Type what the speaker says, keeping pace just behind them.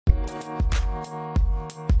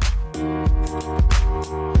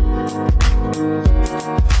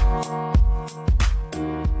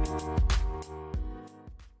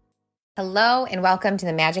Hello and welcome to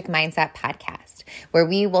the Magic Mindset Podcast, where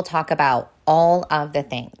we will talk about all of the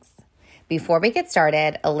things. Before we get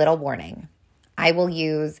started, a little warning. I will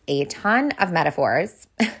use a ton of metaphors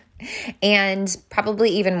and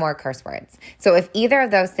probably even more curse words. So if either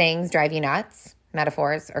of those things drive you nuts,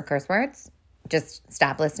 metaphors or curse words, just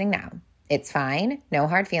stop listening now. It's fine. No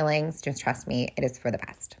hard feelings. Just trust me. It is for the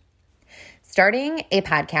best. Starting a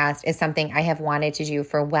podcast is something I have wanted to do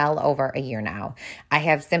for well over a year now. I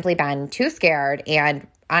have simply been too scared and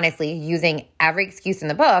honestly using every excuse in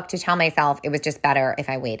the book to tell myself it was just better if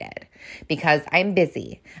I waited because I'm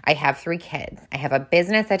busy. I have 3 kids. I have a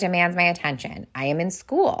business that demands my attention. I am in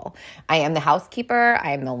school. I am the housekeeper.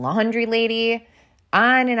 I am the laundry lady.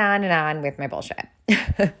 On and on and on with my bullshit.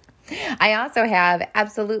 I also have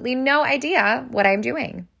absolutely no idea what I'm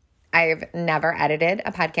doing. I've never edited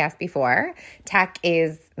a podcast before. Tech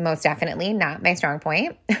is most definitely not my strong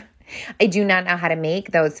point. I do not know how to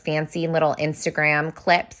make those fancy little Instagram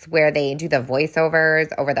clips where they do the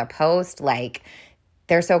voiceovers over the post. Like,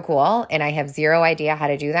 they're so cool, and I have zero idea how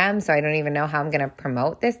to do them, so I don't even know how I'm going to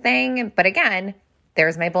promote this thing. But again,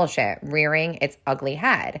 there's my bullshit rearing its ugly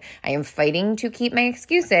head. I am fighting to keep my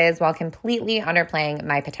excuses while completely underplaying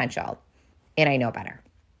my potential. And I know better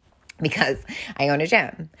because I own a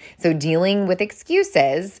gym. So dealing with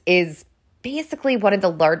excuses is basically one of the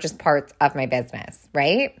largest parts of my business,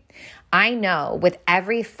 right? I know with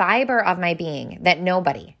every fiber of my being that no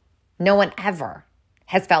one ever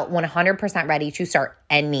has felt 100% ready to start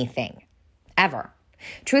anything, ever.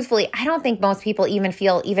 Truthfully, I don't think most people even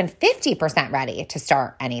feel even 50% ready to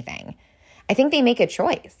start anything. I think they make a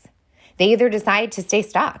choice. They either decide to stay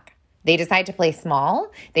stuck. They decide to play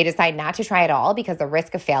small. They decide not to try at all because the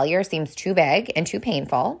risk of failure seems too big and too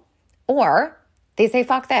painful. Or they say,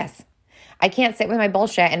 fuck this. I can't sit with my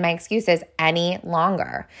bullshit and my excuses any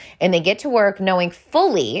longer. And they get to work knowing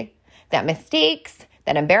fully that mistakes,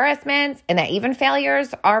 that embarrassments, and that even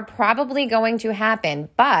failures are probably going to happen.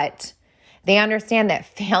 But they understand that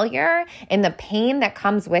failure and the pain that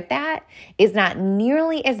comes with that is not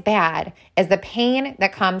nearly as bad as the pain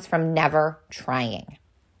that comes from never trying.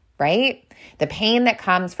 Right? The pain that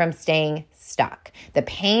comes from staying stuck. The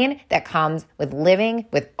pain that comes with living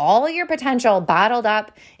with all your potential bottled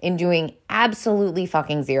up and doing absolutely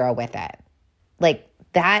fucking zero with it. Like,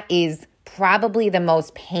 that is probably the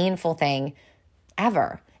most painful thing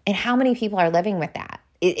ever. And how many people are living with that?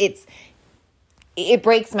 It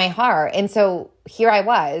breaks my heart. And so here I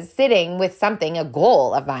was sitting with something, a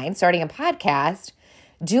goal of mine, starting a podcast,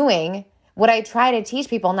 doing what I try to teach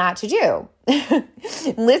people not to do,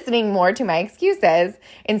 listening more to my excuses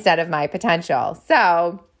instead of my potential.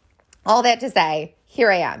 So all that to say, here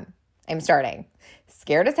I am. I'm starting.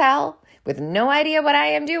 Scared as hell, with no idea what I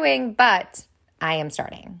am doing, but I am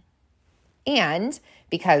starting. And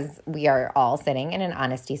because we are all sitting in an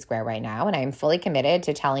honesty square right now, and I'm fully committed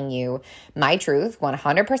to telling you my truth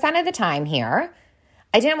 100% of the time here,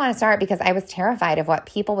 I didn't want to start because I was terrified of what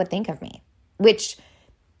people would think of me, which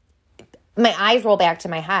my eyes roll back to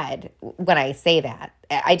my head when I say that.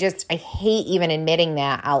 I hate even admitting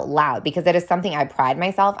that out loud because it is something I pride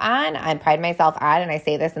myself on. And I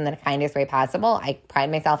say this in the kindest way possible. I pride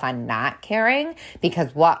myself on not caring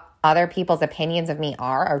because what other people's opinions of me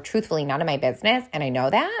are truthfully none of my business. And I know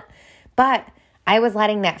that. But I was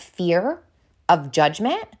letting that fear of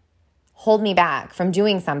judgment hold me back from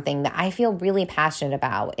doing something that I feel really passionate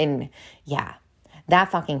about. And yeah,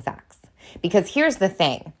 that fucking sucks. Because here's the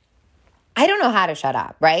thing. I don't know how to shut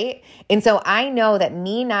up, right? And so I know that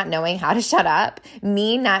me not knowing how to shut up,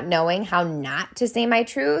 me not knowing how not to say my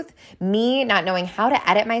truth, me not knowing how to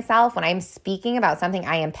edit myself when I'm speaking about something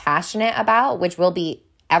I am passionate about, which will be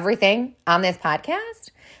everything on this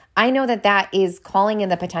podcast, I know that that is calling in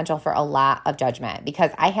the potential for a lot of judgment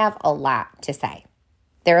because I have a lot to say.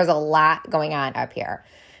 There is a lot going on up here.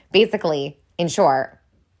 Basically, in short,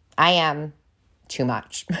 I am too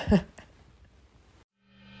much.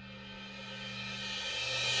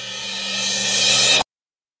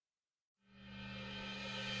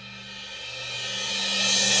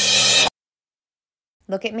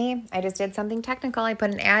 Look at me. I just did something technical. I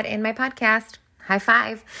put an ad in my podcast. High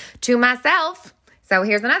five to myself. So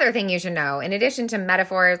here's another thing you should know. In addition to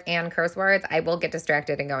metaphors and curse words, I will get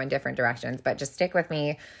distracted and go in different directions, but just stick with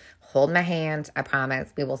me. Hold my hand. I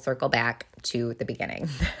promise we will circle back to the beginning.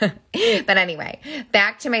 But anyway,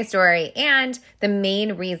 back to my story and the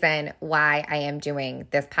main reason why I am doing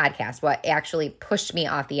this podcast, what actually pushed me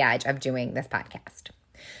off the edge of doing this podcast.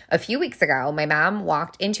 A few weeks ago, my mom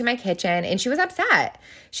walked into my kitchen and she was upset.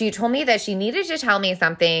 She told me that she needed to tell me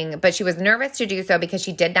something, but she was nervous to do so because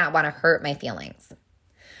she did not want to hurt my feelings.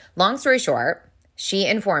 Long story short, she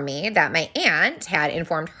informed me that my aunt had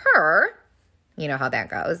informed her, you know how that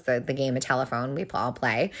goes, the game of telephone we all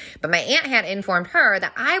play, but my aunt had informed her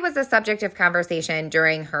that I was the subject of conversation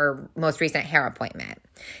during her most recent hair appointment.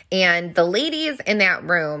 And the ladies in that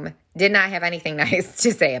room did not have anything nice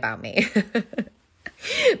to say about me.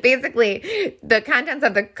 Basically, the contents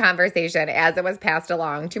of the conversation as it was passed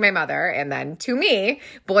along to my mother and then to me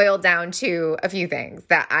boiled down to a few things: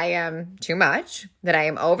 that I am too much, that I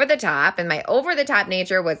am over the top, and my over the top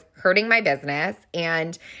nature was hurting my business.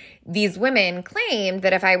 And these women claimed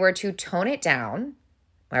that if I were to tone it down,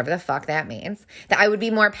 whatever the fuck that means, that I would be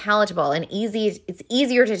more palatable and easy. It's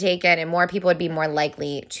easier to take in and more people would be more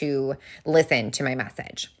likely to listen to my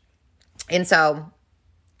message. And so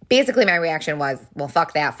basically, my reaction was, well,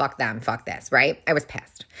 fuck that, fuck them, fuck this, right? I was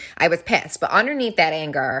pissed. But underneath that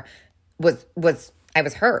anger was I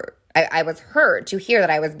was hurt. I was hurt to hear that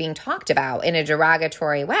I was being talked about in a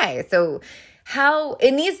derogatory way. So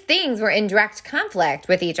and these things were in direct conflict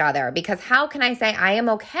with each other, because how can I say I am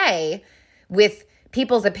okay with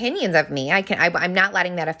people's opinions of me? I'm not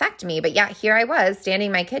letting that affect me. But yet here I was standing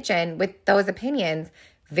in my kitchen with those opinions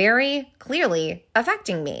very clearly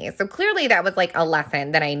affecting me. So clearly that was like a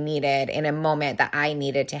lesson that I needed in a moment that I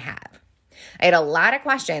needed to have. I had a lot of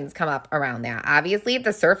questions come up around that. Obviously,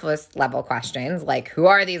 the surface level questions like, who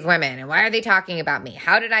are these women and why are they talking about me?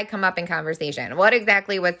 How did I come up in conversation? What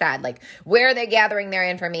exactly was said? Like, where are they gathering their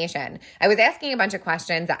information? I was asking a bunch of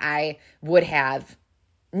questions that I would have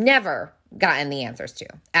never gotten the answers to,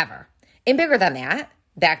 ever. And bigger than that,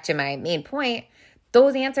 back to my main point,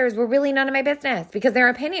 those answers were really none of my business, because their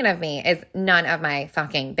opinion of me is none of my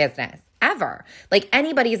fucking business, ever. Like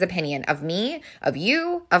anybody's opinion of me, of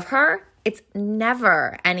you, of her, it's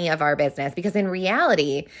never any of our business, because in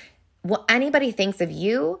reality, what anybody thinks of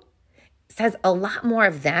you says a lot more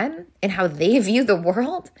of them and how they view the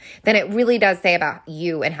world than it really does say about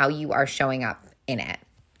you and how you are showing up in it.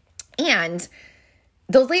 And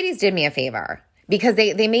those ladies did me a favor, because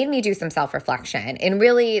they made me do some self-reflection, and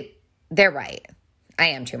really, they're right. I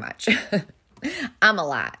am too much. I'm a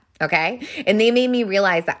lot, okay? And they made me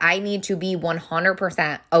realize that I need to be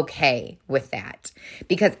 100% okay with that.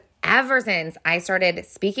 Because ever since I started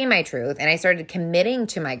speaking my truth and I started committing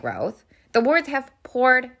to my growth, the words have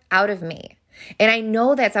poured out of me. And I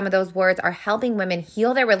know that some of those words are helping women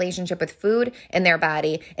heal their relationship with food and their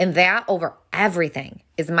body. And that over everything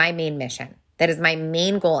is my main mission. That is my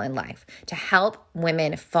main goal in life, to help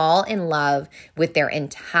women fall in love with their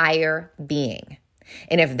entire being.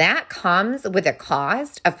 And if that comes with a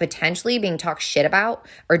cost of potentially being talked shit about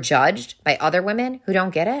or judged by other women who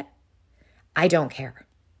don't get it, I don't care.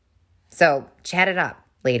 So chat it up,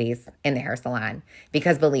 ladies in the hair salon,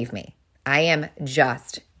 because believe me, I am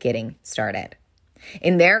just getting started.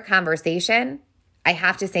 In their conversation, I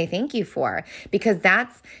have to say thank you for, because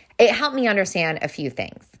it helped me understand a few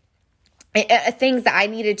things. Things that I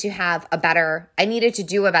needed to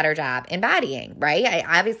do a better job embodying, right?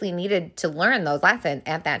 I obviously needed to learn those lessons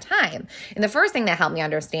at that time. And the first thing that helped me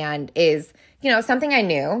understand is, something I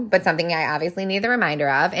knew, but something I obviously need the reminder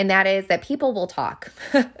of, and that is that people will talk.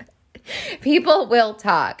 People will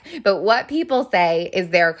talk, but what people say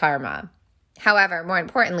is their karma. However, more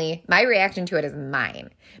importantly, my reaction to it is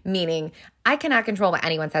mine, meaning I cannot control what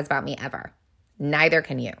anyone says about me ever. Neither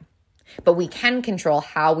can you. But we can control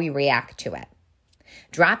how we react to it.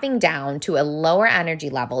 Dropping down to a lower energy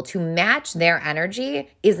level to match their energy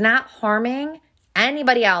is not harming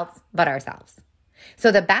anybody else but ourselves.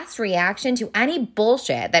 So the best reaction to any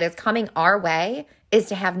bullshit that is coming our way is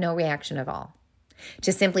to have no reaction at all.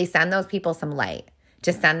 To simply send those people some light,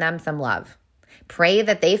 to send them some love. Pray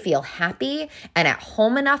that they feel happy and at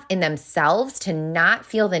home enough in themselves to not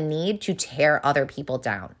feel the need to tear other people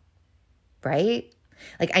down, right?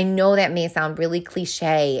 Like, I know that may sound really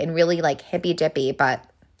cliche and really like hippy dippy, but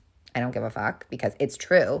I don't give a fuck, because it's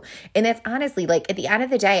true. And it's honestly, like, at the end of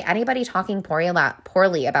the day, anybody talking poorly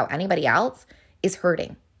about anybody else is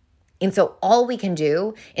hurting. And so all we can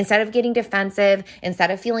do, instead of getting defensive, instead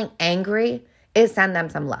of feeling angry, is send them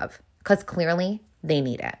some love, because clearly they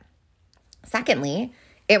need it. Secondly,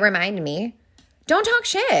 it reminded me, don't talk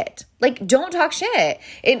shit. Like, don't talk shit.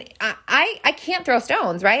 And I can't throw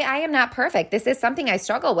stones, right? I am not perfect. This is something I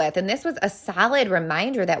struggle with. And this was a solid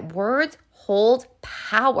reminder that words hold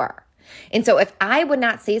power. And so if I would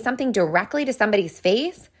not say something directly to somebody's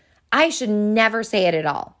face, I should never say it at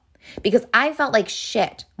all. because I felt like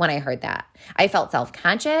shit when I heard that. I felt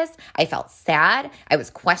self-conscious. I felt sad. I was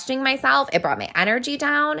questioning myself. It brought my energy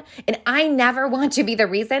down. And I never want to be the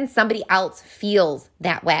reason somebody else feels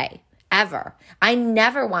that way, ever. I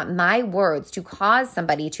never want my words to cause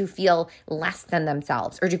somebody to feel less than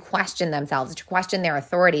themselves or to question themselves, to question their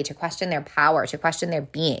authority, to question their power, to question their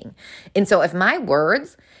being. And so if my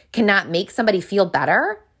words cannot make somebody feel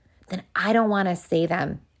better, then I don't want to say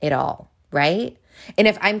them at all, right? And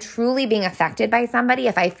if I'm truly being affected by somebody,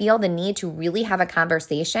 if I feel the need to really have a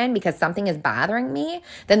conversation because something is bothering me,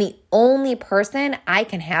 then the only person I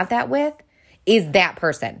can have that with is that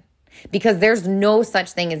person, because there's no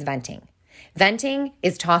such thing as venting. Venting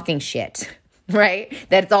is talking shit, right?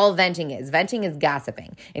 That's all venting is. Venting is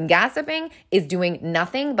gossiping. And gossiping is doing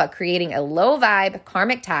nothing but creating a low vibe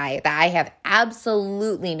karmic tie that I have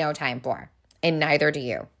absolutely no time for. And neither do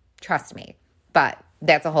you. Trust me. But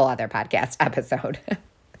that's a whole other podcast episode.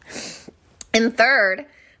 And third,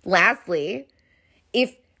 lastly,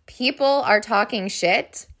 if people are talking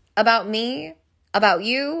shit about me, about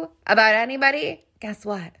you, about anybody, guess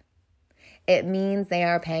what? It means they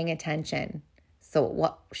are paying attention. So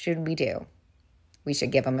what should we do? We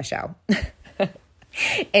should give them a show.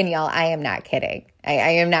 And y'all, I am not kidding. I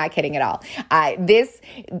am not kidding at all. I'm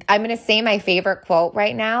going to say my favorite quote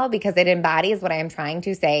right now because it embodies what I am trying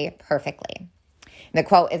to say perfectly. The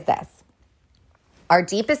quote is this: our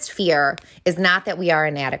deepest fear is not that we are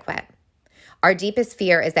inadequate. Our deepest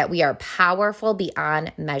fear is that we are powerful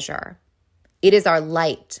beyond measure. It is our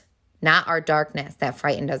light, not our darkness, that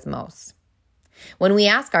frightened us most. When we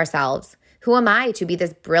ask ourselves, who am I to be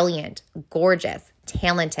this brilliant, gorgeous,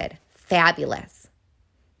 talented, fabulous?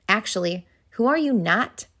 Actually, who are you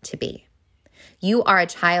not to be? You are a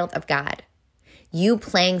child of God. You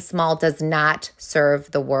playing small does not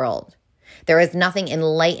serve the world. There is nothing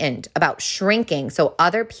enlightened about shrinking so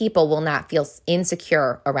other people will not feel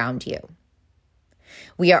insecure around you.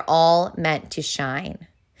 We are all meant to shine.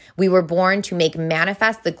 We were born to make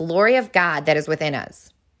manifest the glory of God that is within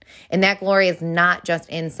us. And that glory is not just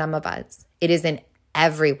in some of us. It is in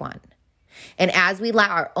everyone. And as we let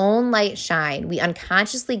our own light shine, we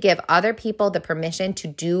unconsciously give other people the permission to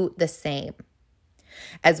do the same.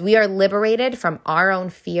 As we are liberated from our own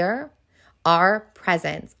fear, our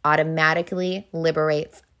presence automatically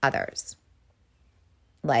liberates others.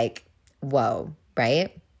 Like, whoa,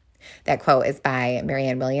 right? That quote is by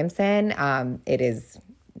Marianne Williamson. It is,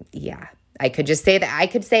 yeah. I could just say that. I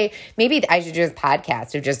could say, maybe I should do a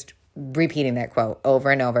podcast of just repeating that quote over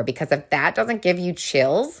and over, because if that doesn't give you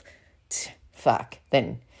chills, fuck,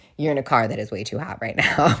 then you're in a car that is way too hot right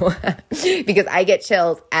now. Because I get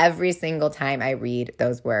chills every single time I read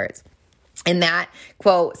those words. And that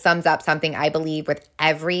quote sums up something I believe with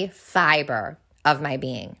every fiber of my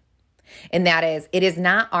being. And that is, it is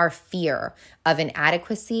not our fear of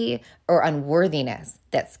inadequacy or unworthiness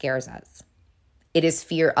that scares us. It is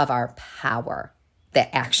fear of our power that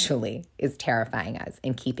actually is terrifying us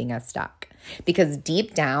and keeping us stuck. Because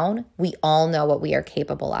deep down, we all know what we are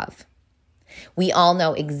capable of. We all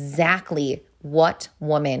know exactly what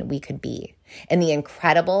woman we could be and the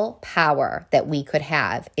incredible power that we could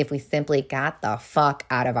have if we simply got the fuck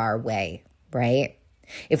out of our way, right?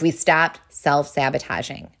 If we stopped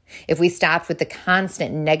self-sabotaging, if we stopped with the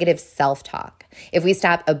constant negative self-talk, if we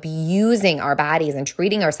stopped abusing our bodies and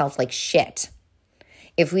treating ourselves like shit,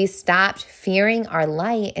 if we stopped fearing our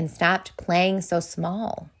light and stopped playing so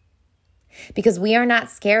small. Because we are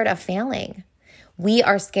not scared of failing. We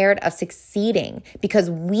are scared of succeeding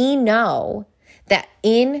because we know that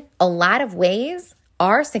in a lot of ways,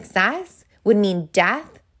 our success would mean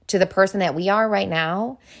death to the person that we are right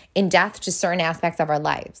now and death to certain aspects of our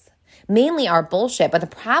lives. Mainly our bullshit. But the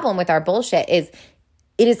problem with our bullshit is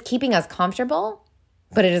it is keeping us comfortable,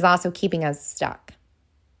 but it is also keeping us stuck.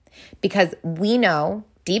 Because we know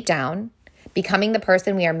deep down, becoming the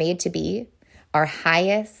person we are made to be, our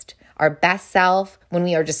highest, our best self, when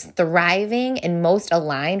we are just thriving and most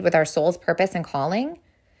aligned with our soul's purpose and calling,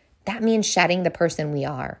 that means shedding the person we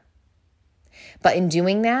are. But in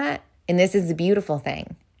doing that, and this is the beautiful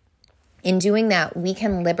thing, in doing that, we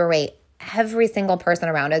can liberate every single person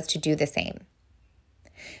around us to do the same.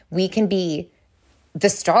 We can be the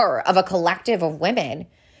star of a collective of women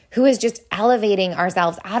who is just elevating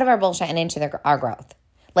ourselves out of our bullshit and into our growth.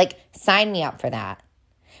 Like, sign me up for that.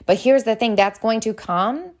 But here's the thing, that's going to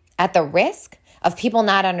come at the risk of people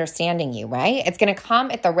not understanding you, right? It's going to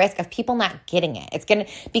come at the risk of people not getting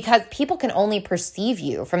it. Because people can only perceive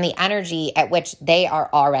you from the energy at which they are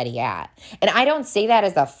already at. And I don't say that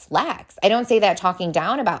as a flex. I don't say that talking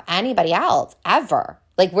down about anybody else ever.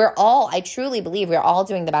 Like I truly believe we're all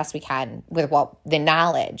doing the best we can with the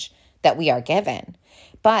knowledge that we are given.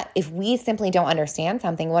 But if we simply don't understand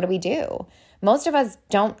something, what do? Most of us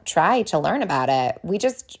don't try to learn about it. We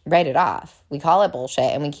just write it off. We call it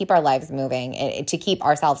bullshit and we keep our lives moving to keep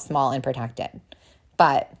ourselves small and protected.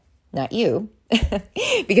 But not you,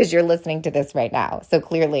 because you're listening to this right now. So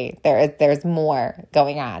clearly there's more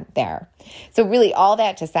going on there. So really all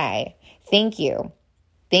that to say, thank you.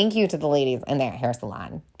 Thank you to the ladies in that hair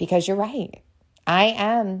salon, because you're right. I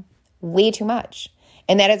am way too much.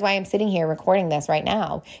 And that is why I'm sitting here recording this right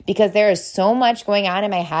now, because there is so much going on in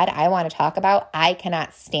my head I want to talk about. I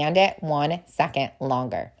cannot stand it 1 second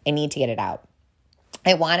longer. I need to get it out.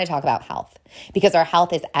 I want to talk about health because our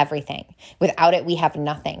health is everything. Without it, we have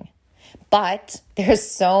nothing. But there's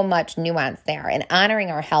so much nuance there, and honoring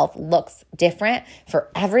our health looks different for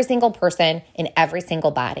every single person in every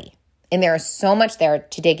single body. And there is so much there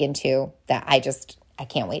to dig into that I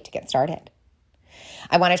can't wait to get started.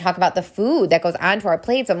 I want to talk about the food that goes onto our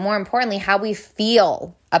plates, but more importantly, how we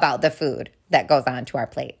feel about the food that goes onto our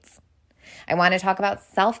plates. I want to talk about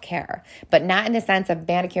self-care, but not in the sense of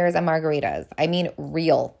manicures and margaritas. I mean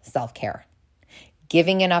real self-care.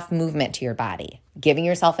 Giving enough movement to your body, giving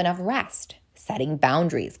yourself enough rest, setting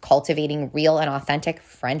boundaries, cultivating real and authentic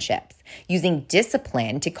friendships, using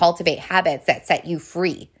discipline to cultivate habits that set you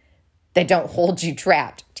free, that don't hold you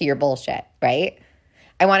trapped to your bullshit, right?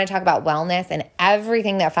 I want to talk about wellness and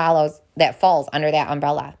everything that falls under that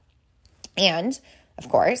umbrella. And of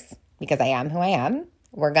course, because I am who I am,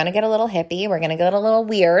 we're going to get a little hippie. We're going to get a little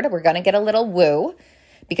weird. We're going to get a little woo,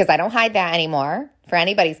 because I don't hide that anymore for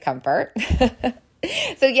anybody's comfort.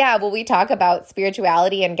 So yeah, will we talk about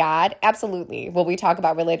spirituality and God? Absolutely. Will we talk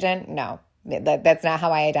about religion? No. That's not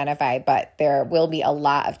how I identify, but there will be a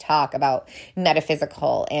lot of talk about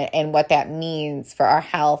metaphysical and what that means for our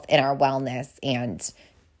health and our wellness and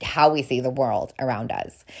how we see the world around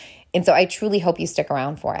us. And so I truly hope you stick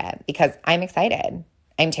around for it, because I'm excited.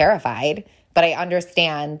 I'm terrified, but I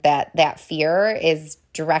understand that fear is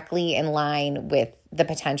directly in line with the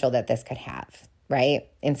potential that this could have, right?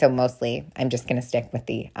 And so mostly I'm just going to stick with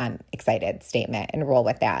the I'm excited statement and roll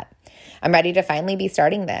with that. I'm ready to finally be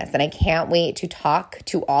starting this, and I can't wait to talk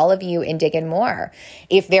to all of you and dig in more.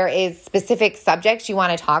 If there is specific subjects you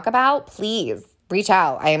want to talk about, please reach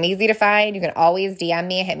out. I am easy to find. You can always DM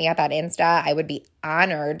me, hit me up on Insta. I would be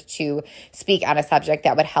honored to speak on a subject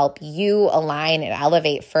that would help you align and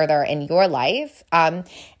elevate further in your life.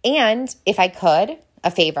 And if I could,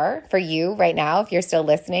 a favor for you right now, if you're still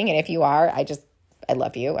listening, and if you are, I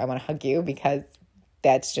love you. I want to hug you, because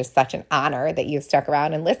that's just such an honor that you've stuck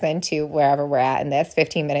around and listened to wherever we're at in this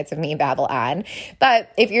 15 minutes of me babble on.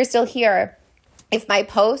 But if you're still here, if my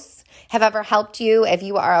posts have ever helped you, if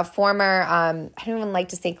you are a former, I don't even like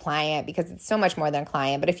to say client, because it's so much more than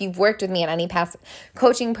client, but if you've worked with me in any past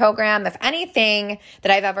coaching program, if anything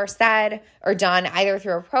that I've ever said or done, either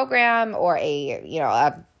through a program or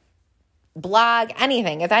a blog,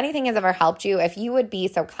 anything, if anything has ever helped you, if you would be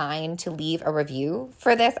so kind to leave a review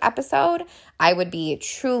for this episode, I would be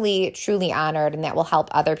truly, truly honored, and that will help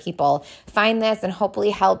other people find this and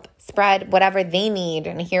hopefully help spread whatever they need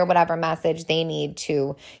and hear whatever message they need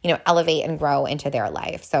to, elevate and grow into their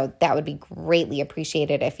life. So that would be greatly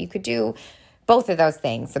appreciated if you could do both of those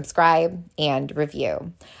things, subscribe and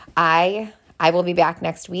review. I will be back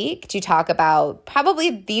next week to talk about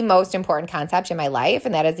probably the most important concept in my life,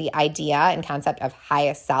 and that is the idea and concept of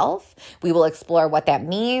highest self. We will explore what that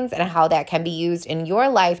means and how that can be used in your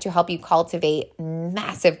life to help you cultivate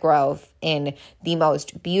massive growth in the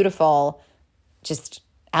most beautiful, just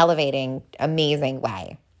elevating, amazing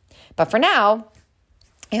way. But for now,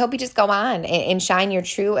 I hope you just go on and shine your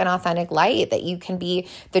true and authentic light, that you can be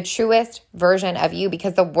the truest version of you,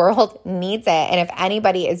 because the world needs it. And if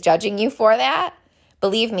anybody is judging you for that,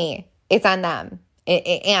 believe me, it's on them.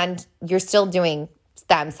 And you're still doing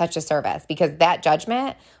them such a service, because that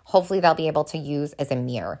judgment, hopefully they'll be able to use as a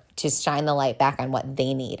mirror to shine the light back on what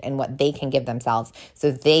they need and what they can give themselves, so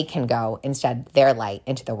they can go and shed their light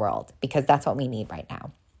into the world, because that's what we need right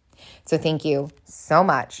now. So thank you so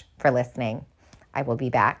much for listening. I will be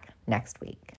back next week.